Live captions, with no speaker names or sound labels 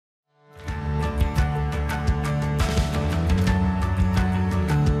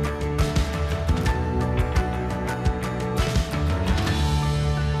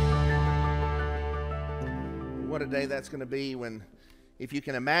day that's going to be when, if you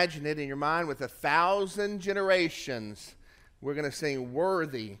can imagine it in your mind, with 1,000 generations, we're going to sing,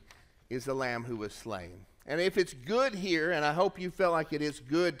 "Worthy is the Lamb who was slain." And if it's good here, and I hope you felt like it is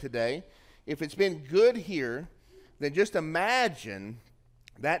good today, if it's been good here, then just imagine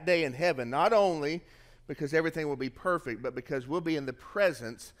that day in heaven, not only because everything will be perfect, but because we'll be in the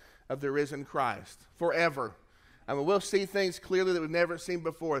presence of the risen Christ forever. I mean, we'll see things clearly that we've never seen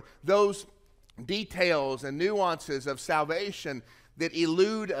before. Those details and nuances of salvation that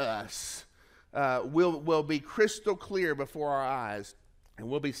elude us will be crystal clear before our eyes. And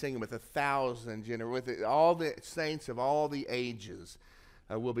we'll be singing with 1,000 with all the saints of all the ages.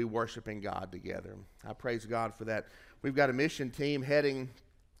 We'll be worshiping God together. I praise God for that. We've got a mission team heading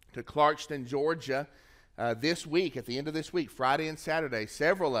to Clarkston, Georgia, this week, at the end of this week, Friday and Saturday.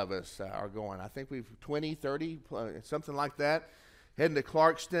 Several of us are going. I think we've 20, 30, something like that, heading to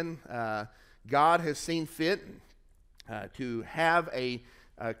Clarkston. God has seen fit to have a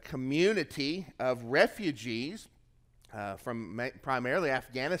community of refugees from primarily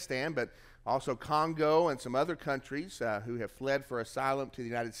Afghanistan, but also Congo and some other countries who have fled for asylum to the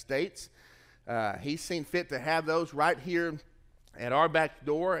United States. He's seen fit to have those right here at our back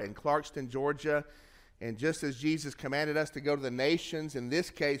door in Clarkston, Georgia. And just as Jesus commanded us to go to the nations, in this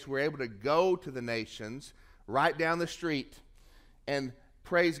case, we're able to go to the nations right down the street. And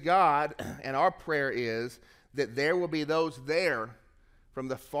praise God, and our prayer is that there will be those there from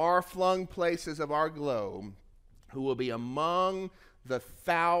the far-flung places of our globe who will be among the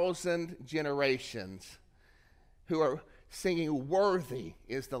 1,000 generations who are singing, "Worthy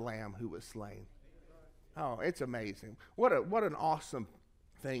is the Lamb who was slain." Oh, it's amazing. What an awesome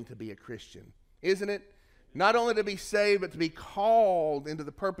thing to be a Christian, isn't it? Not only to be saved, but to be called into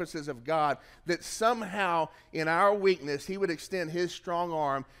the purposes of God, that somehow in our weakness he would extend his strong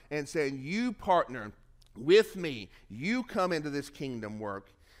arm and say, "You partner with me. You come into this kingdom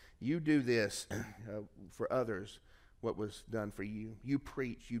work. You do this for others what was done for you. You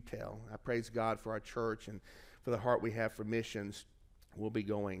preach, you tell." I praise God for our church and for the heart we have for missions. We'll be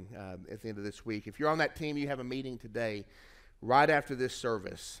going at the end of this week. If you're on that team, you have a meeting today right after this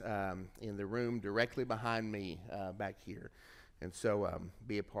service in the room directly behind me back here. And so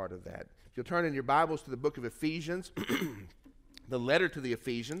be a part of that. If you'll turn in your Bibles to the book of Ephesians, the letter to the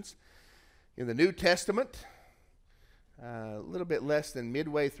Ephesians in the New Testament, a little bit less than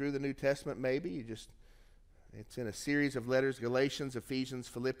midway through the New Testament maybe. It's in a series of letters: Galatians, Ephesians,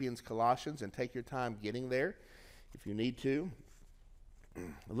 Philippians, Colossians, and take your time getting there if you need to.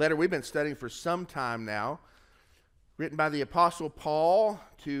 A letter we've been studying for some time now, written by the Apostle Paul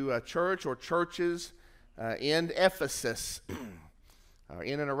to a church or churches in Ephesus, or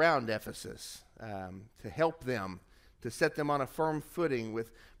in and around Ephesus, to help them, to set them on a firm footing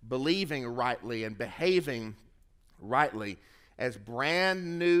with believing rightly and behaving rightly as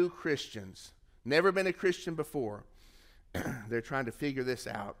brand new Christians. Never been a Christian before. They're trying to figure this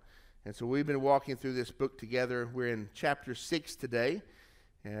out. And so we've been walking through this book together. We're in chapter 6 today,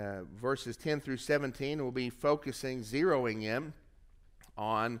 verses 10 through 17. We'll be zeroing in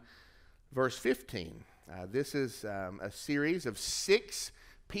on verse 15. This is a series of 6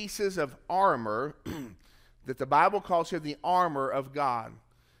 pieces of armor that the Bible calls here the armor of God.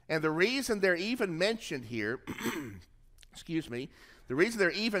 And the reason they're even mentioned here, the reason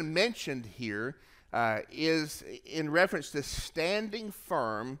they're even mentioned here is in reference to standing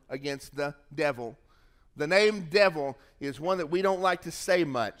firm against the devil. The name devil is one that we don't like to say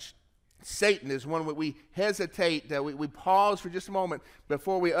much. Satan is one that we hesitate, we pause for just a moment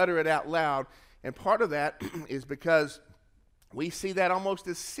before we utter it out loud. And part of that is because we see that almost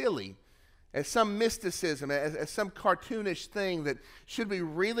as silly, as some mysticism, as some cartoonish thing that should we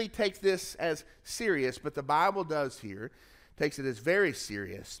really take this as serious? But the Bible does here. Takes it as very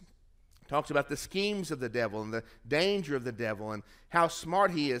serious. Talks about the schemes of the devil and the danger of the devil and how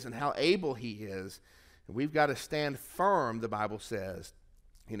smart he is and how able he is. And we've got to stand firm, the Bible says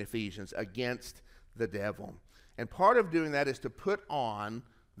in Ephesians, against the devil. And part of doing that is to put on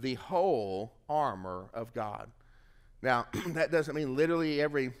the whole armor of God. Now, that doesn't mean literally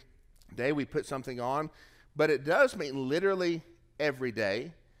every day we put something on, but it does mean literally every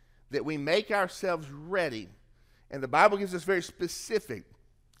day that we make ourselves ready. And the Bible gives us very specific,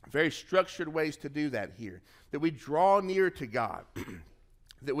 very structured ways to do that here. That we draw near to God.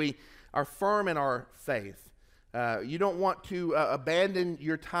 That we are firm in our faith. You don't want to abandon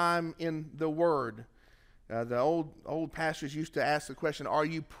your time in the Word. The old pastors used to ask the question, "Are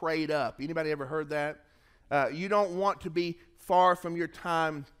you prayed up?" Anybody ever heard that? You don't want to be far from your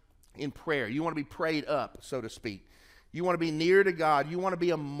time in prayer. You want to be prayed up, so to speak. You want to be near to God. You want to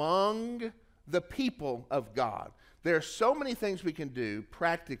be among the people of God. There are so many things we can do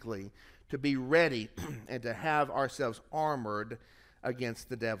practically to be ready and to have ourselves armored against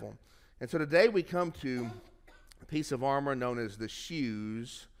the devil. And so today we come to a piece of armor known as the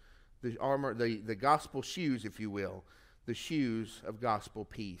shoes, the armor, the gospel shoes, if you will, the shoes of gospel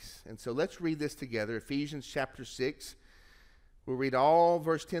peace. And so let's read this together, Ephesians chapter 6. We'll read all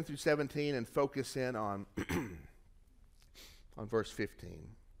verse 10 through 17 and focus in on, on verse 15.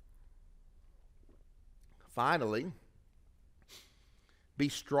 Finally, be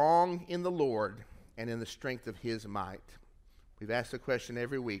strong in the Lord and in the strength of his might. We've asked the question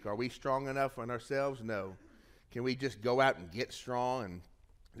every week, are we strong enough on ourselves? No. Can we just go out and get strong and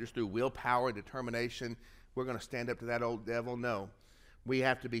just through willpower and determination, we're going to stand up to that old devil? No. We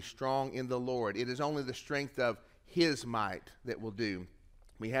have to be strong in the Lord. It is only the strength of his might that will do.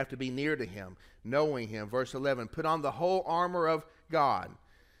 We have to be near to him, knowing him. Verse 11, put on the whole armor of God,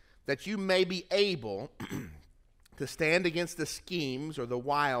 that you may be able to stand against the schemes or the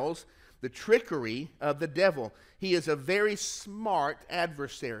wiles, the trickery of the devil. He is a very smart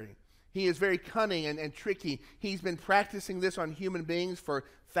adversary. He is very cunning and tricky. He's been practicing this on human beings for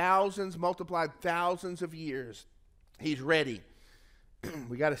thousands, multiplied thousands of years. He's ready.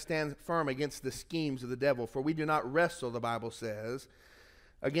 We got to stand firm against the schemes of the devil, for we do not wrestle, the Bible says,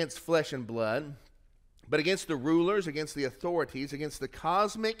 against flesh and blood, but against the rulers, against the authorities, against the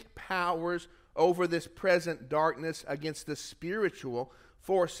cosmic powers over this present darkness, against the spiritual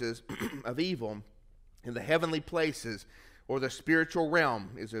forces of evil in the heavenly places, or the spiritual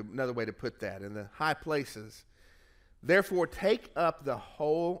realm is another way to put that, in the high places. Therefore, take up the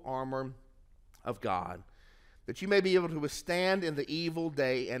whole armor of God, that you may be able to withstand in the evil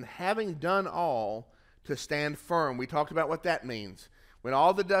day, and having done all, to stand firm. We talked about what that means. When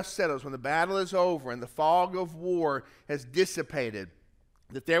all the dust settles, when the battle is over and the fog of war has dissipated,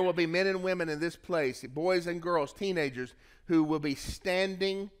 that there will be men and women in this place, boys and girls, teenagers, who will be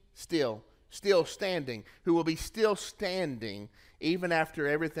standing still standing, who will be still standing even after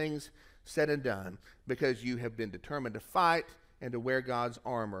everything's said and done, because you have been determined to fight and to wear God's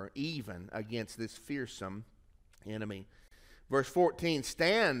armor, even against this fearsome enemy. Verse 14,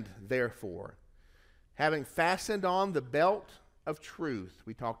 stand therefore, having fastened on the belt of truth.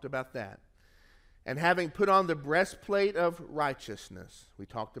 We talked about that. And having put on the breastplate of righteousness. We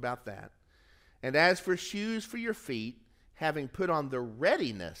talked about that. And as for shoes for your feet, having put on the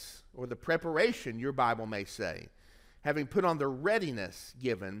readiness, or the preparation, your Bible may say, having put on the readiness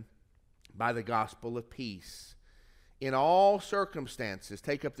given by the gospel of peace. In all circumstances,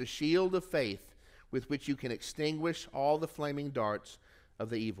 take up the shield of faith, with which you can extinguish all the flaming darts of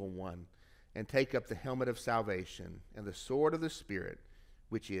the evil one, and take up the helmet of salvation and the sword of the Spirit,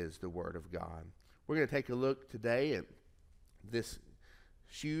 which is the word of God. We're going to take a look today at this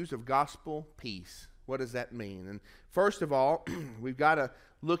shoes of gospel peace. What does that mean? And first of all, we've got to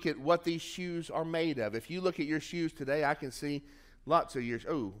look at what these shoes are made of. If you look at your shoes today, I can see lots of your,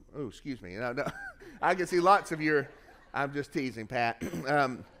 excuse me. No, I can see lots of your, I'm just teasing, Pat.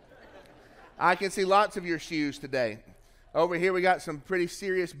 I can see lots of your shoes today. Over here, we got some pretty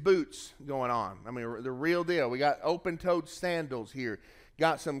serious boots going on. I mean, the real deal. We got open-toed sandals here.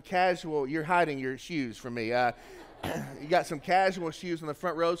 Got some casual, you're hiding your shoes from me. You got some casual shoes on the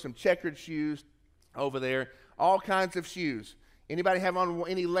front row, some checkered shoes over there, all kinds of shoes. Anybody have on,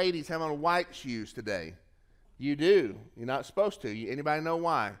 any ladies have on white shoes today? You do. You're not supposed to. Anybody know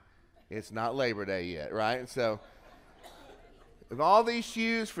why? It's not Labor Day yet, right? And so, with all these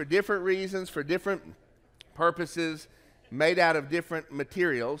shoes for different reasons, for different purposes, made out of different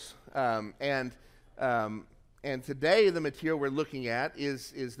materials, and today the material we're looking at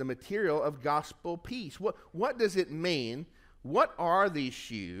is the material of gospel peace. What does it mean? What are these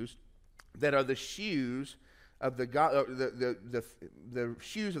shoes that are the shoes of the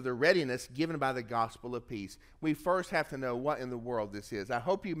shoes of the readiness given by the gospel of peace? We first have to know what in the world this is. I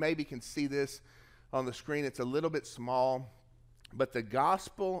hope you maybe can see this on the screen. It's a little bit small, but the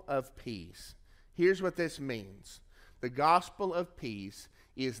gospel of peace. Here's what this means. The gospel of peace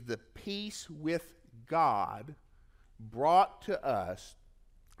is the peace with God brought to us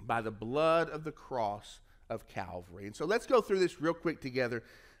by the blood of the cross of Calvary. And so let's go through this real quick together.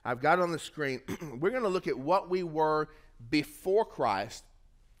 I've got it on the screen. We're going to look at what we were before Christ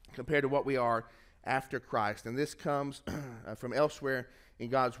compared to what we are after Christ. And this comes from elsewhere in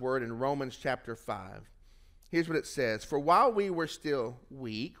God's Word in Romans chapter 5. Here's what it says. For while we were still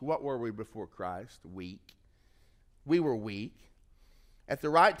weak, what were we before Christ? Weak. We were weak. At the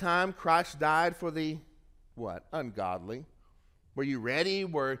right time, Christ died for the, what? Ungodly. Were you ready?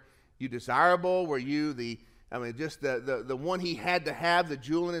 Were you desirable? Were you just the one he had to have, the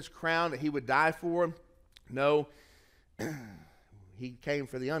jewel in his crown that he would die for? No. he came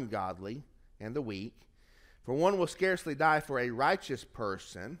for the ungodly and the weak. For one will scarcely die for a righteous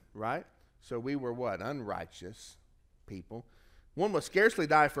person, right? So we were what? Unrighteous people. One will scarcely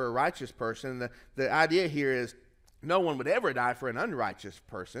die for a righteous person. The idea here is no one would ever die for an unrighteous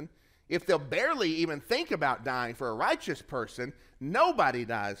person. If they'll barely even think about dying for a righteous person, nobody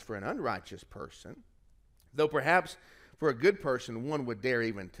dies for an unrighteous person. Though perhaps for a good person, one would dare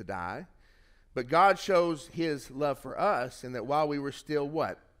even to die. But God shows his love for us in that while we were still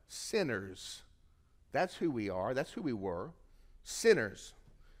what? Sinners. That's who we are. That's who we were. Sinners.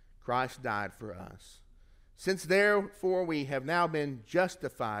 Christ died for us. Since therefore we have now been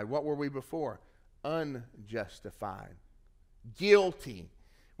justified, what were we before? Unjustified. Guilty.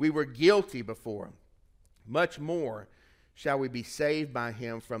 We were guilty before. Much more shall we be saved by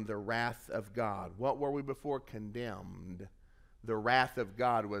him from the wrath of God. What were we before? Condemned. The wrath of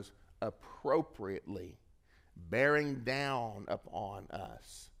God was appropriately bearing down upon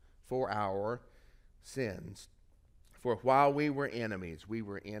us for our sins. For while we were enemies,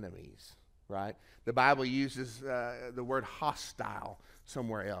 right? The Bible uses the word hostile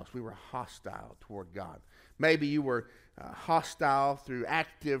somewhere else. We were hostile toward God. Maybe you were hostile through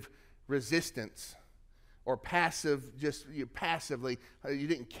active resistance or passive, just passively, you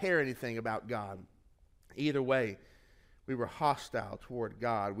didn't care anything about God. Either way, we were hostile toward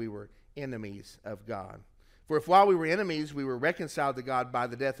God. We were enemies of God. For if while we were enemies, we were reconciled to God by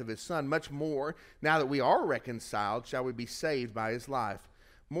the death of his Son, much more, now that we are reconciled, shall we be saved by his life.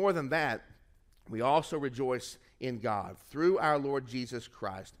 More than that, we also rejoice in God through our Lord Jesus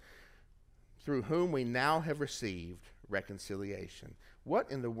Christ, through whom we now have received reconciliation.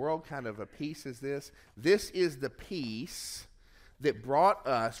 What in the world kind of a peace is this? This is the peace that brought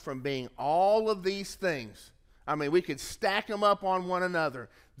us from being all of these things. I mean, we could stack them up on one another.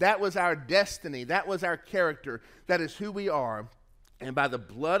 That was our destiny. That was our character. That is who we are. And by the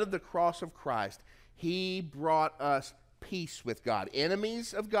blood of the cross of Christ, he brought us peace with God.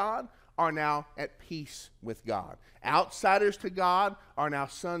 Enemies of God are now at peace with God. Outsiders to God are now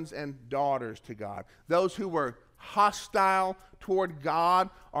sons and daughters to God. Those who were hostile toward God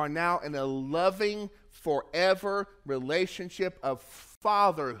are now in a loving, forever relationship of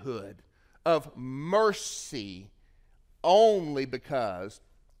fatherhood, of mercy, only because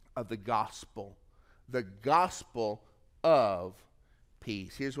of the gospel of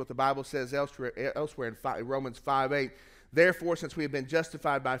peace. Here's what the Bible says elsewhere in Romans 5:8. Therefore, since we have been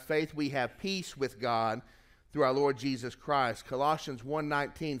justified by faith, we have peace with God through our Lord Jesus Christ. Colossians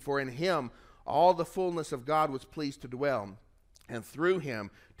 1:19, for in him all the fullness of God was pleased to dwell, and through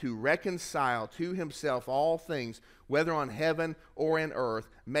him to reconcile to himself all things, whether on heaven or in earth,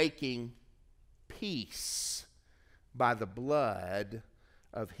 making peace by the blood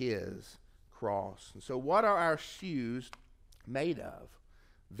of his cross. And so what are our shoes made of?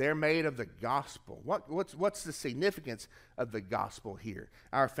 They're made of the gospel. What's the significance of the gospel here?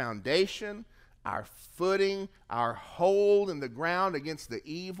 Our foundation, our footing, our hold in the ground against the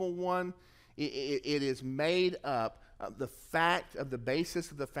evil one, it is made up of the fact of the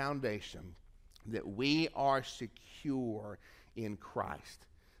basis of the foundation that we are secure in Christ.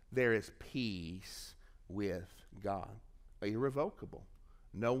 There is peace with God. Irrevocable.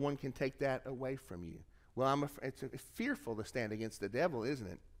 No one can take that away from you. Well, it's fearful to stand against the devil, isn't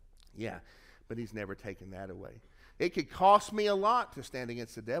it? Yeah, but he's never taken that away. It could cost me a lot to stand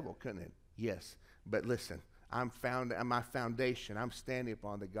against the devil, couldn't it? Yes, but listen, I'm found on my foundation. I'm standing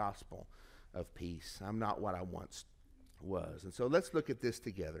upon the gospel of peace. I'm not what I once was. And so let's look at this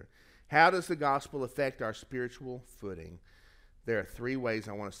together. How does the gospel affect our spiritual footing? There are three ways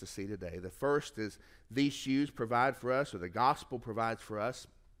I want us to see today. The first is these shoes provide for us, or the gospel provides for us,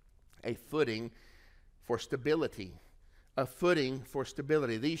 a footing for stability. A footing for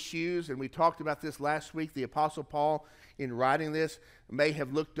stability. These shoes, and we talked about this last week, the Apostle Paul, in writing this, may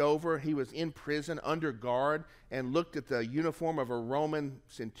have looked over. He was in prison under guard and looked at the uniform of a Roman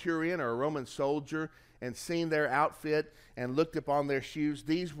centurion or a Roman soldier and seen their outfit and looked upon their shoes.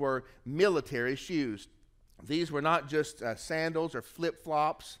 These were military shoes. These were not just sandals or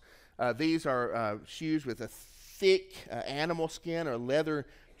flip-flops. These are shoes with a thick animal skin or leather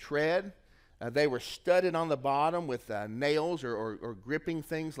tread. They were studded on the bottom with nails or gripping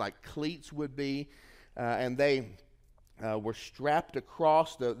things like cleats would be. And they were strapped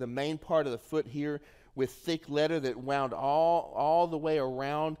across the main part of the foot here with thick leather that wound all the way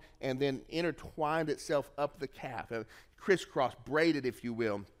around and then intertwined itself up the calf. Crisscross, braided, if you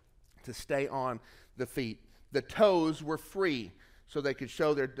will, to stay on the feet. The toes were free, so they could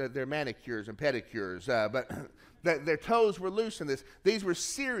show their manicures and pedicures. But their toes were loose in this. These were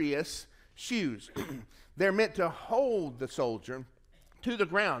serious shoes. They're meant to hold the soldier to the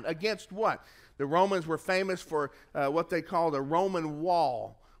ground. Against what? The Romans were famous for what they called a Roman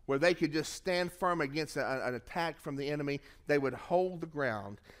wall, where they could just stand firm against an attack from the enemy. They would hold the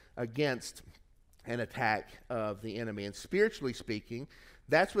ground against an attack of the enemy. And spiritually speaking,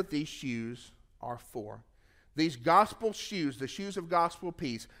 that's what these shoes are for. These gospel shoes, the shoes of gospel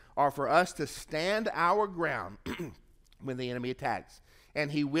peace, are for us to stand our ground when the enemy attacks.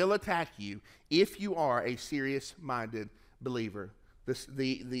 And he will attack you if you are a serious-minded believer.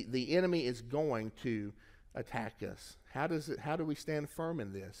 The enemy is going to attack us. How do we stand firm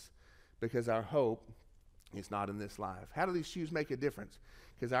in this? Because our hope is not in this life. How do these shoes make a difference?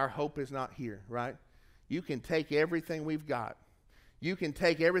 Because our hope is not here, right? You can take everything we've got. You can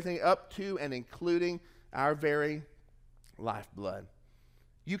take everything up to and including our very lifeblood.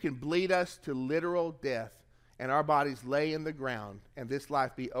 You can bleed us to literal death, and our bodies lay in the ground, and this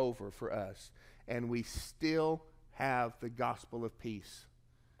life be over for us. And we still have the gospel of peace.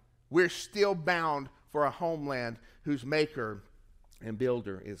 We're still bound for a homeland whose maker and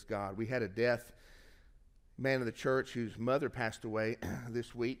builder is God. We had a death, man of the church whose mother passed away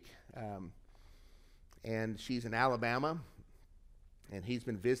this week, and she's in Alabama, and he's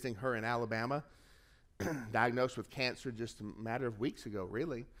been visiting her in Alabama, diagnosed with cancer just a matter of weeks ago,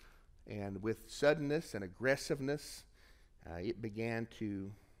 really. And with suddenness and aggressiveness, it began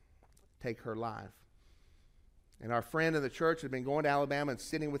to take her life. And our friend in the church had been going to Alabama and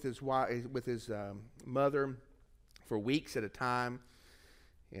sitting with his mother for weeks at a time.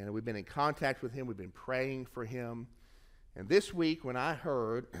 And we've been in contact with him. We've been praying for him. And this week, when I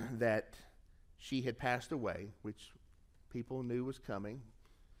heard that she had passed away, which people knew was coming,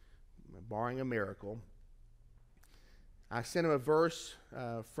 barring a miracle, I sent him a verse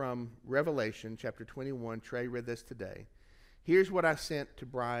from Revelation chapter 21. Trey read this today. Here's what I sent to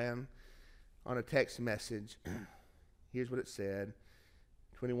Brian on a text message. Here's what it said.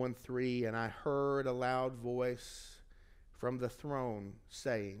 21:3, and I heard a loud voice from the throne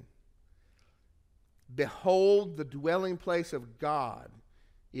saying, behold, the dwelling place of God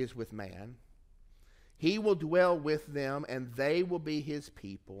is with man. He will dwell with them, and they will be his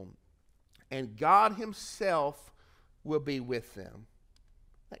people. And God himself will be with them.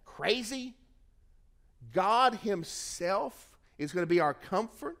 Isn't that crazy? God himself is going to be our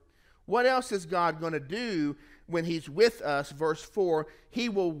comfort. What else is God going to do when he's with us? Verse 4, he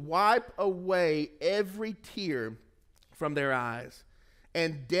will wipe away every tear from their eyes,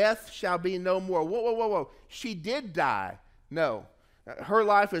 and death shall be no more. Whoa. She did die. No. Her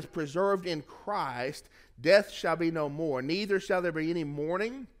life is preserved in Christ. Death shall be no more. Neither shall there be any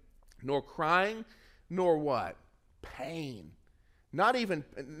mourning, nor crying, nor what? Pain.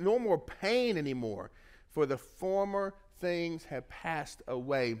 No more pain anymore. For the former things have passed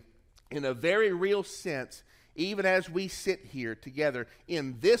away. In a very real sense, even as we sit here together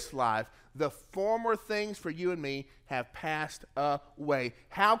in this life, the former things for you and me have passed away.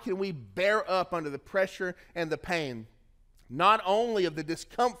 How can we bear up under the pressure and the pain, not only of the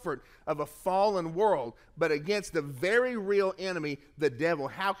discomfort of a fallen world, but against the very real enemy, the devil?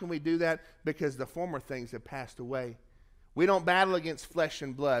 How can we do that? Because the former things have passed away. We don't battle against flesh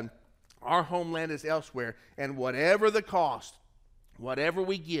and blood. Our homeland is elsewhere, and whatever the cost, whatever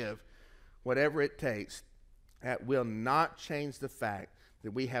we give, whatever it takes, that will not change the fact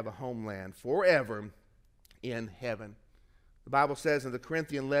that we have a homeland forever in heaven. The Bible says in the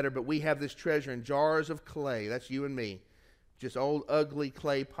Corinthian letter, but we have this treasure in jars of clay. That's you and me. Just old, ugly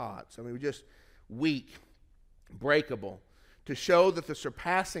clay pots. I mean, we're just weak, breakable, to show that the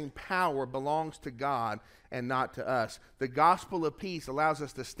surpassing power belongs to God and not to us. The gospel of peace allows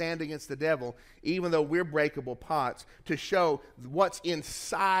us to stand against the devil, even though we're breakable pots, to show what's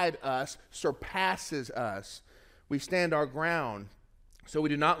inside us surpasses us. We stand our ground, so we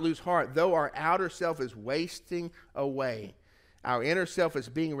do not lose heart. Though our outer self is wasting away, our inner self is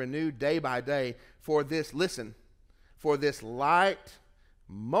being renewed day by day. For this, listen, for this light,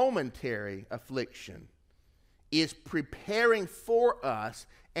 momentary affliction is preparing for us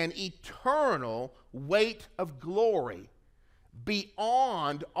an eternal weight of glory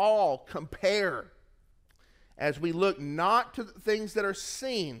beyond all compare, as we look not to the things that are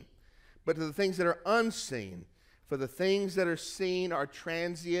seen, but to the things that are unseen. For the things that are seen are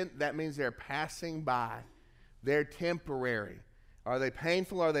transient. That means they're passing by. They're temporary. Are they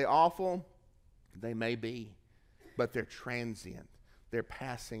painful? Are they awful? They may be, but they're transient. They're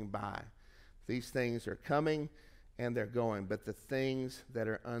passing by. These things are coming and they're going, but the things that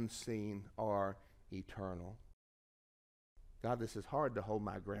are unseen are eternal. God, this is hard to hold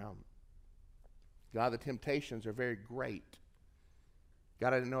my ground. God, the temptations are very great.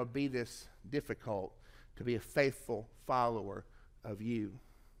 God, I didn't know it'd be this difficult to be a faithful follower of you.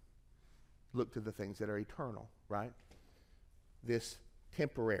 Look to the things that are eternal, right? This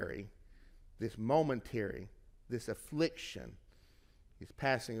temporary, this momentary, this affliction is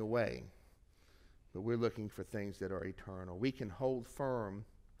passing away. But we're looking for things that are eternal. We can hold firm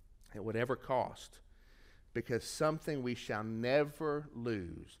at whatever cost, because something we shall never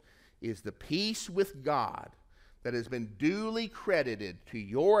lose is the peace with God that has been duly credited to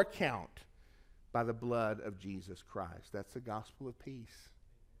your account by the blood of Jesus Christ. That's the gospel of peace.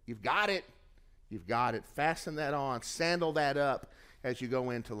 You've got it. You've got it. Fasten that on. Sandal that up as you go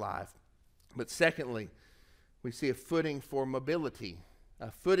into life. But secondly, we see a footing for mobility,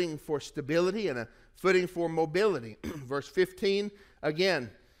 a footing for stability, and a footing for mobility. Verse 15, again,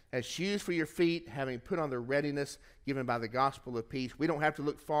 as shoes for your feet, having put on the readiness given by the gospel of peace. We don't have to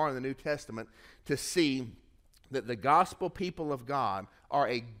look far in the New Testament to see that the gospel people of God are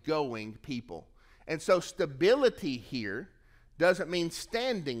a going people. And so stability here doesn't mean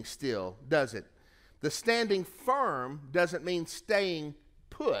standing still, does it? The standing firm doesn't mean staying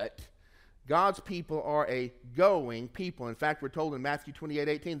put. God's people are a going people. In fact, we're told in Matthew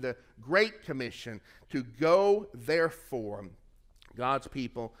 28:18, the Great Commission, to go therefore. God's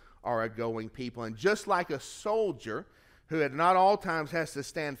people are a going people. And just like a soldier who at not all times has to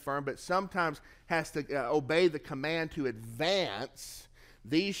stand firm, but sometimes has to obey the command to advance,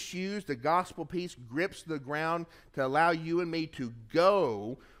 these shoes, the gospel peace, grips the ground to allow you and me to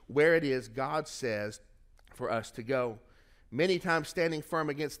go where it is God says for us to go. Many times standing firm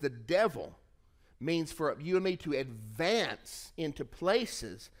against the devil means for you and me to advance into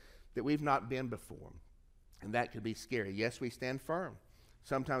places that we've not been before. And that could be scary. Yes, we stand firm.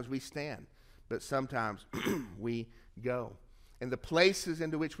 Sometimes we stand, but sometimes we go. And the places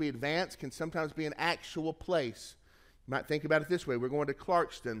into which we advance can sometimes be an actual place. You might think about it this way. We're going to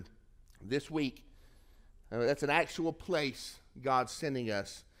Clarkston this week. That's an actual place God's sending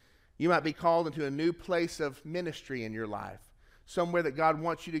us. You might be called into a new place of ministry in your life, somewhere that God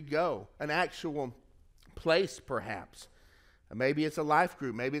wants you to go, an actual place perhaps. Maybe it's a life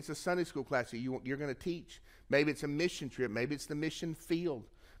group. Maybe it's a Sunday school class that you're going to teach. Maybe it's a mission trip. Maybe it's the mission field.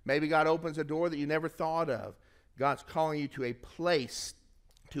 Maybe God opens a door that you never thought of. God's calling you to a place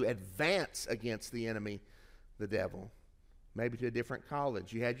to advance against the enemy, the devil. Maybe to a different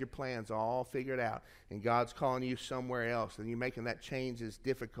college. You had your plans all figured out, and God's calling you somewhere else, and you're making that change is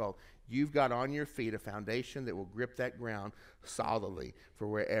difficult. You've got on your feet a foundation that will grip that ground solidly for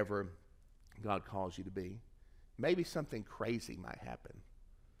wherever God calls you to be. Maybe something crazy might happen.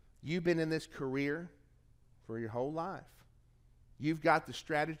 You've been in this career for your whole life. You've got the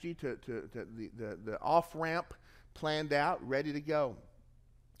strategy to the off-ramp planned out, ready to go.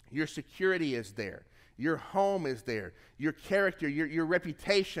 Your security is there. Your home is there. Your character, your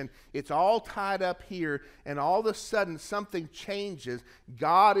reputation, it's all tied up here, and all of a sudden something changes.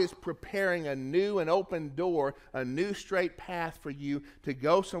 God is preparing a new and open door, a new straight path for you to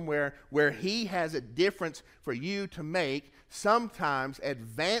go somewhere where He has a difference for you to make. Sometimes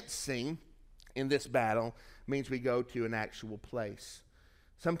advancing in this battle means we go to an actual place.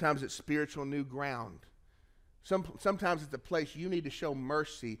 Sometimes it's spiritual new ground. Sometimes it's a place you need to show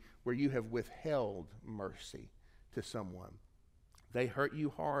mercy where you have withheld mercy to someone. They hurt you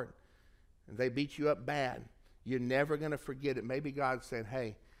hard, and they beat you up bad. You're never going to forget it. Maybe God said,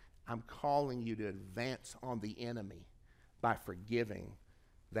 hey, I'm calling you to advance on the enemy by forgiving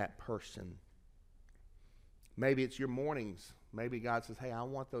that person. Maybe it's your mornings. Maybe God says, hey, I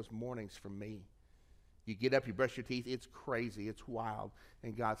want those mornings for me. You get up, you brush your teeth, it's crazy, it's wild.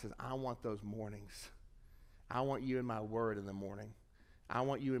 And God says, I want those mornings. I want you in my word in the morning. I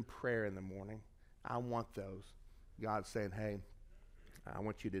want you in prayer in the morning. I want those. God's saying, hey, I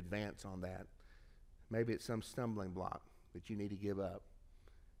want you to advance on that. Maybe it's some stumbling block that you need to give up.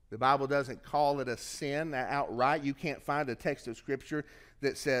 The Bible doesn't call it a sin outright. You can't find a text of Scripture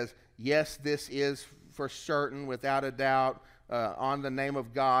that says, yes, this is for certain, without a doubt, on the name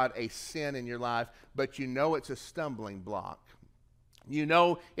of God, a sin in your life, but you know it's a stumbling block. You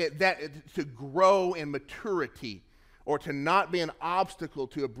know that to grow in maturity, or to not be an obstacle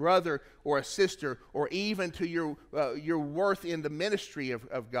to a brother or a sister, or even to your worth in the ministry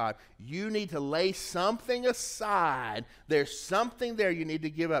of God, you need to lay something aside. There's something there you need to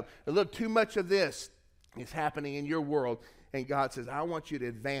give up. Look, too much of this is happening in your world, and God says, I want you to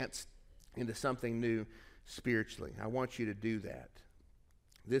advance into something new spiritually. I want you to do that.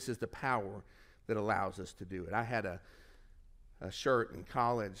 This is the power that allows us to do it. I had a shirt in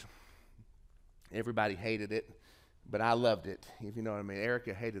college. Everybody hated it, but I loved it, if you know what I mean.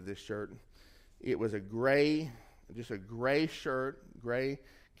 Erica hated this shirt. It was just a gray shirt, gray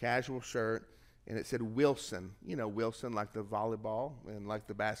casual shirt, and it said Wilson. You know Wilson, like the volleyball and like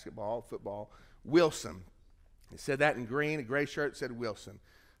the basketball, football. Wilson. It said that in green. A gray shirt said Wilson.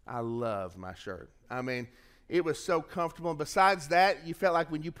 I love my shirt. I mean, it was so comfortable. And besides that, you felt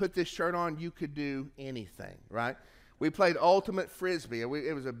like when you put this shirt on, you could do anything, right? We played ultimate frisbee. It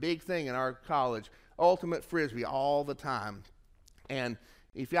was a big thing in our college. Ultimate frisbee all the time. And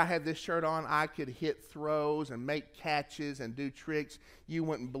if I had this shirt on, I could hit throws and make catches and do tricks you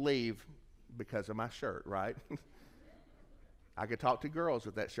wouldn't believe because of my shirt, right? I could talk to girls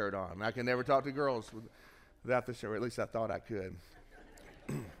with that shirt on. I could never talk to girls without the shirt. At least I thought I could.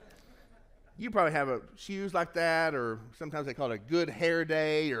 You probably have shoes like that, or sometimes they call it a good hair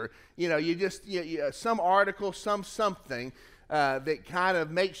day, or some article, something that kind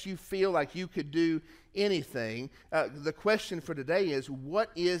of makes you feel like you could do anything. The question for today is, what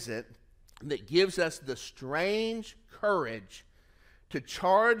is it that gives us the strange courage to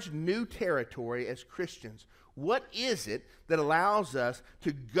charge new territory as Christians? What is it that allows us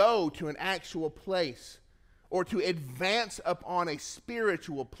to go to an actual place or to advance upon a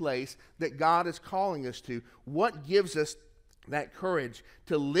spiritual place that God is calling us to? What gives us that courage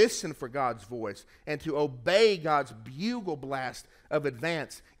to listen for God's voice and to obey God's bugle blast of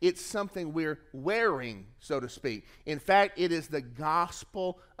advance? It's something we're wearing, so to speak. In fact, it is the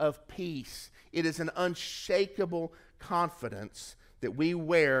gospel of peace. It is an unshakable confidence that we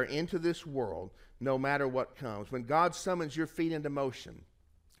wear into this world no matter what comes. When God summons your feet into motion,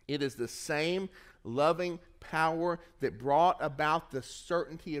 it is the same loving power that brought about the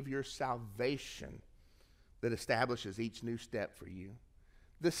certainty of your salvation that establishes each new step for you.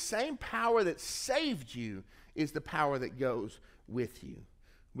 The same power that saved you is the power that goes with you.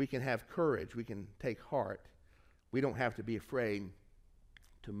 We can have courage. We can take heart. We don't have to be afraid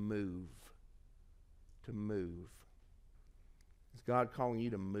to move. To move. Is God calling you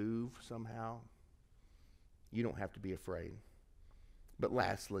to move somehow? You don't have to be afraid. But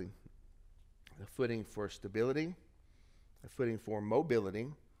lastly, a footing for stability, a footing for mobility,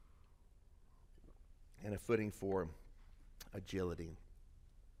 and a footing for agility.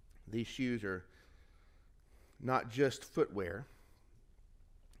 These shoes are not just footwear.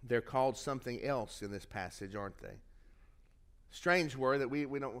 They're called something else in this passage, aren't they? Strange word that we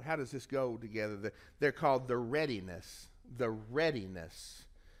don't, how does this go together? They're called the readiness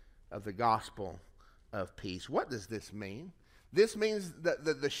of the gospel of peace. What does this mean? This means that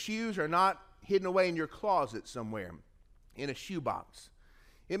the shoes are not hidden away in your closet somewhere in a shoebox.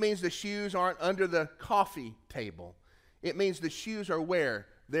 It means the shoes aren't under the coffee table. It means the shoes are where?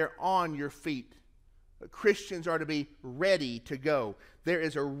 They're on your feet. Christians are to be ready to go. There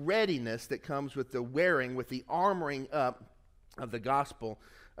is a readiness that comes with the wearing, with the armoring up of the gospel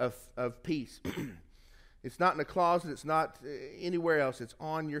of peace. It's not in a closet. It's not anywhere else. It's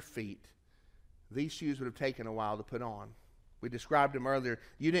on your feet. These shoes would have taken a while to put on. We described them earlier.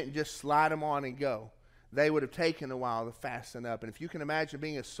 You didn't just slide them on and go. They would have taken a while to fasten up. And if you can imagine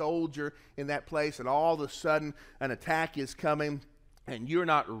being a soldier in that place and all of a sudden an attack is coming and you're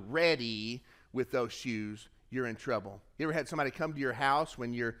not ready with those shoes, you're in trouble. You ever had somebody come to your house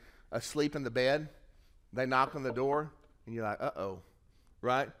when you're asleep in the bed? They knock on the door and you're like, uh-oh,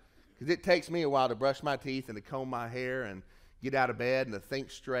 right? Because it takes me a while to brush my teeth and to comb my hair and get out of bed and to think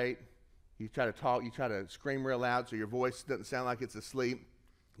straight. You try to talk, you try to scream real loud so your voice doesn't sound like it's asleep.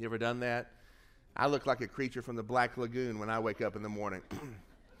 You ever done that? I look like a creature from the Black Lagoon when I wake up in the morning.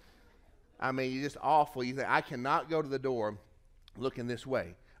 I mean, you're just awful. You think, I cannot go to the door looking this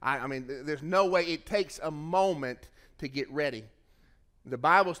way. I mean, there's no way. It takes a moment to get ready. The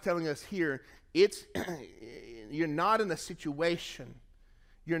Bible's telling us here, you're not in a situation.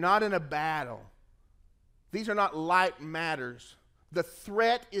 You're not in a battle. These are not light matters. The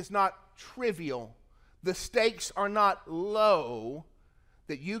threat is not trivial. The stakes are not low,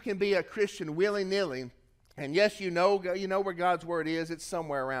 that you can be a Christian willy-nilly. And yes, you know where God's word is. It's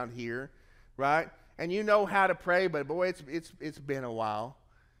somewhere around here, right? And you know how to pray, but boy, it's been a while.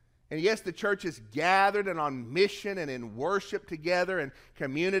 And yes, the church is gathered and on mission and in worship together and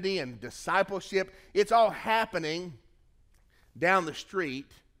community and discipleship. It's all happening down the street,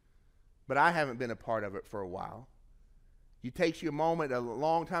 but I haven't been a part of it for a while. It takes you a moment, a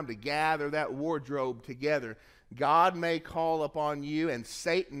long time to gather that wardrobe together. God may call upon you and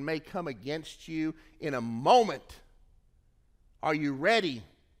Satan may come against you in a moment. Are you ready?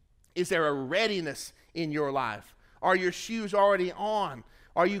 Is there a readiness in your life? Are your shoes already on?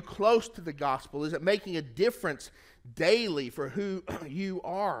 Are you close to the gospel? Is it making a difference daily for who you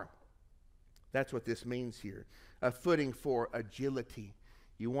are? That's what this means here. A footing for agility.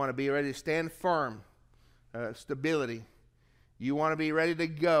 You want to be ready to stand firm. Stability. You want to be ready to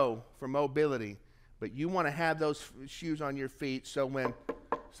go for mobility, but you want to have those shoes on your feet so when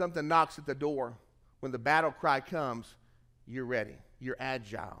something knocks at the door, when the battle cry comes, you're ready. You're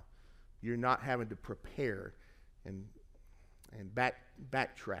agile. You're not having to prepare and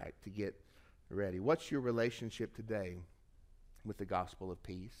backtrack to get ready. What's your relationship today with the gospel of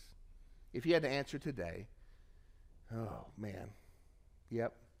peace? If you had to answer today, oh man,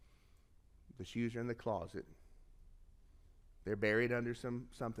 yep, the shoes are in the closet. They're buried under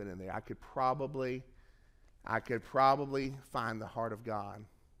something in there. I could probably find the heart of God.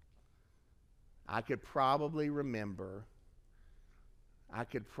 I could probably remember. I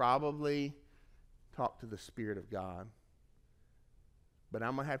could probably talk to the Spirit of God. But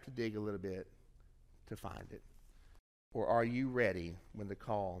I'm going to have to dig a little bit to find it. Or are you ready when the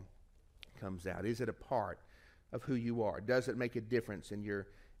call comes out? Is it a part of who you are? Does it make a difference in your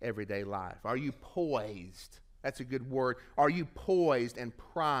everyday life? Are you poised? That's a good word. Are you poised and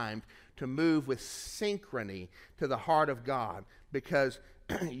primed to move with synchrony to the heart of God? Because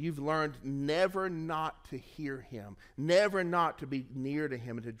you've learned never not to hear him, never not to be near to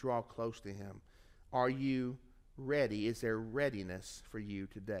him and to draw close to him. Are you ready? Is there readiness for you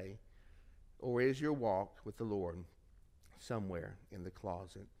today? Or is your walk with the Lord somewhere in the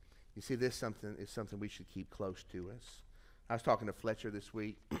closet? You see, this is something we should keep close to us. I was talking to Fletcher this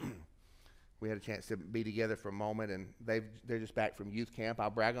week. We had a chance to be together for a moment, and they're just back from youth camp. I'll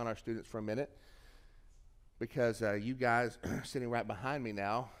brag on our students for a minute because you guys are sitting right behind me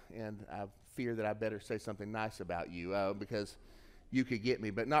now, and I fear that I better say something nice about you because you could get me,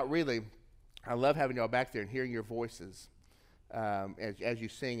 but not really. I love having y'all back there and hearing your voices as you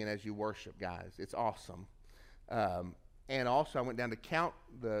sing and as you worship, guys. It's awesome. And also, I went down to count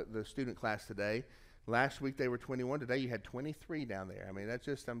the student class today. Last week they were 21. Today you had 23 down there. I mean,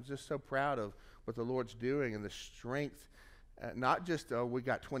 I'm just so proud of what the Lord's doing and the strength. Not just we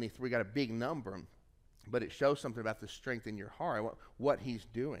got 23, got a big number, but it shows something about the strength in your heart, what He's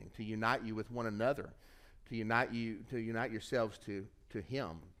doing to unite you with one another, to unite yourselves to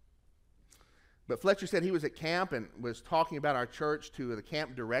Him. But Fletcher said he was at camp and was talking about our church to the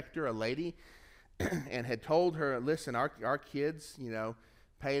camp director, a lady, and had told her, "Listen, our kids,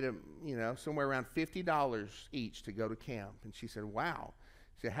 paid them, somewhere around $50 each to go to camp." And she said, "Wow."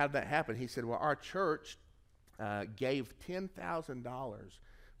 She said, "How did that happen?" He said, "Well, our church gave $10,000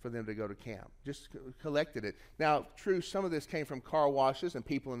 for them to go to camp. Just collected it." Now, true, some of this came from car washes and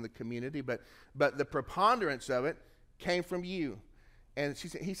people in the community, but the preponderance of it came from you. And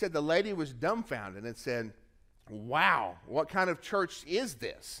he said the lady was dumbfounded and said, "Wow, what kind of church is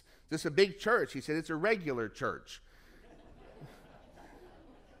this? Is this a big church?" He said, "It's a regular church."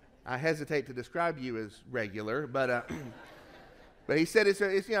 I hesitate to describe you as regular, but he said he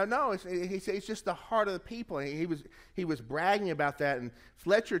said it's just the heart of the people. And he was bragging about that, and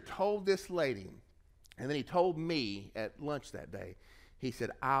Fletcher told this lady, and then he told me at lunch that day. He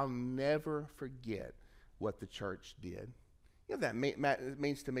said, "I'll never forget what the church did." You know what that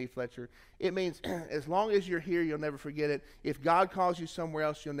means to me, Fletcher? It means as long as you're here, you'll never forget it. If God calls you somewhere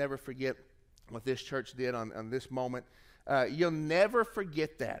else, you'll never forget what this church did on this moment. You'll never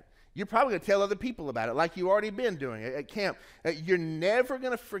forget that. You're probably going to tell other people about it like you've already been doing at camp. You're never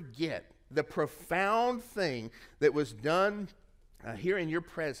going to forget the profound thing that was done here in your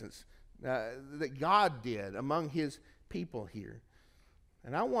presence, that God did among His people here.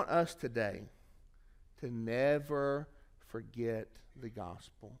 And I want us today to never forget the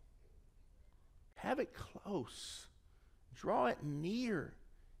gospel. Have it close. Draw it near.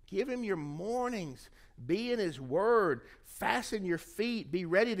 Give Him your mornings. Be in His Word. Fasten your feet. Be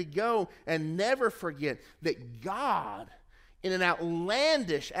ready to go. And never forget that God, in an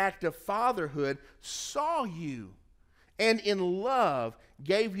outlandish act of fatherhood, saw you and in love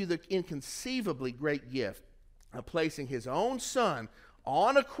gave you the inconceivably great gift of placing His own Son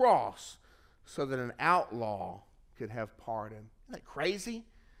on a cross so that an outlaw could have pardon. Isn't that crazy?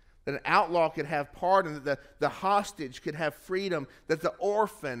 That an outlaw could have pardon, that the hostage could have freedom, that the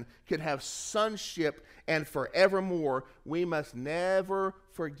orphan could have sonship and forevermore. We must never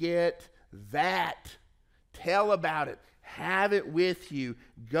forget that. Tell about it. Have it with you.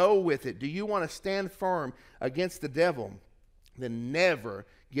 Go with it. Do you want to stand firm against the devil? Then never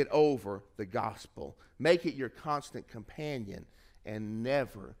get over the gospel. Make it your constant companion and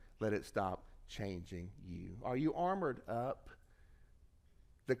never let it stop changing you. Are you armored up?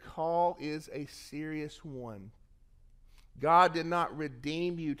 The call is a serious one. God did not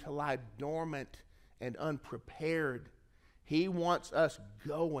redeem you to lie dormant and unprepared. He wants us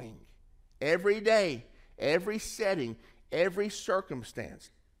going every day, every setting, every circumstance,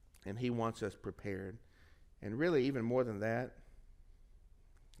 and He wants us prepared. And really, even more than that,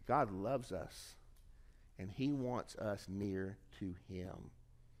 God loves us, and he wants us near to him.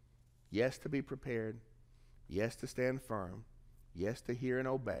 Yes, to be prepared. Yes, to stand firm. Yes, to hear and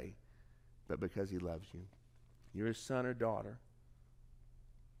obey, but because he loves you. You're his son or daughter.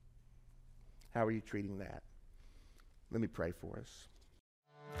 How are you treating that? Let me pray for us.